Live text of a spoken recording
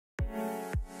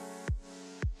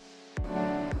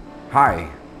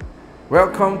Hi!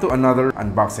 Welcome to another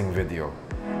unboxing video.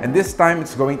 And this time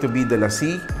it's going to be the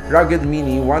Lacie Rugged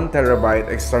Mini 1TB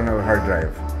external hard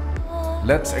drive.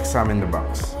 Let's examine the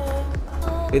box.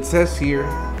 It says here,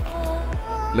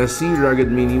 Lacie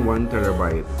Rugged Mini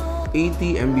 1TB,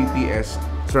 80 Mbps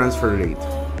transfer rate,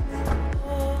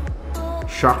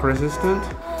 shock resistant,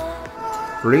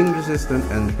 rain resistant,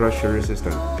 and pressure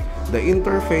resistant. The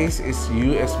interface is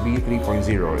USB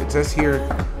 3.0. It says here,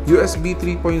 USB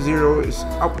 3.0 is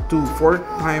up to 4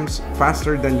 times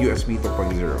faster than USB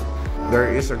 2.0.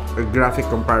 There is a graphic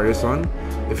comparison.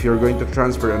 If you're going to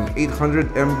transfer an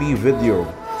 800 MB video,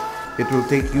 it will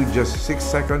take you just 6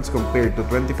 seconds compared to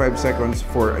 25 seconds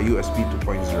for a USB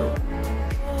 2.0.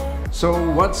 So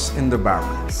what's in the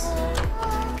box?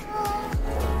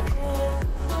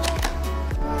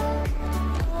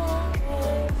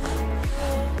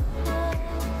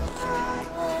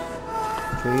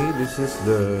 Okay, this is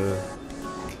the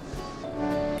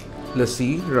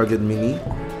Lacie Rugged Mini.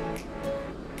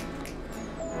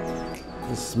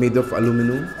 It's made of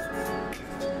aluminum,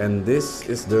 and this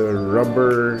is the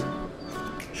rubber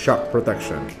shock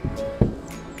protection.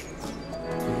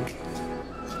 Okay.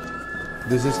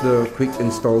 This is the quick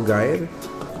install guide,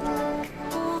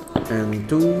 and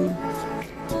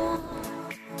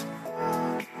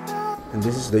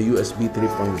this is the USB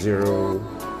 3.0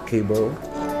 cable.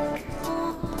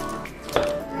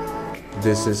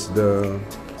 This is the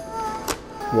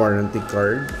warranty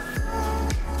card.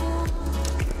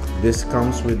 This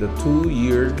comes with a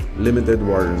 2-year limited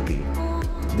warranty.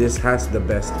 This has the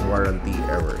best warranty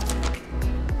ever.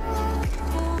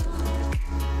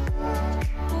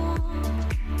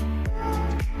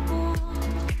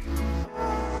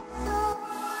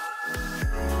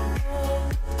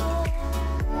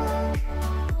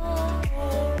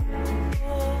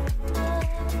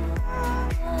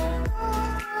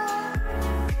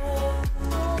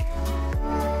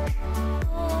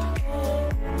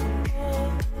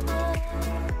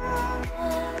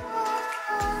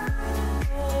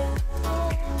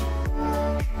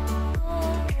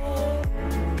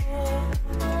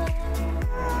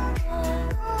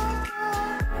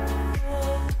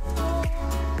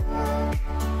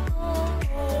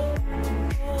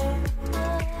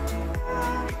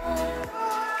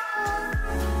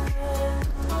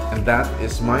 And that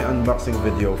is my unboxing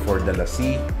video for the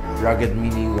Lacie Rugged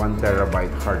Mini 1TB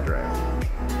hard drive.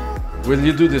 Will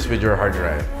you do this with your hard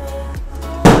drive?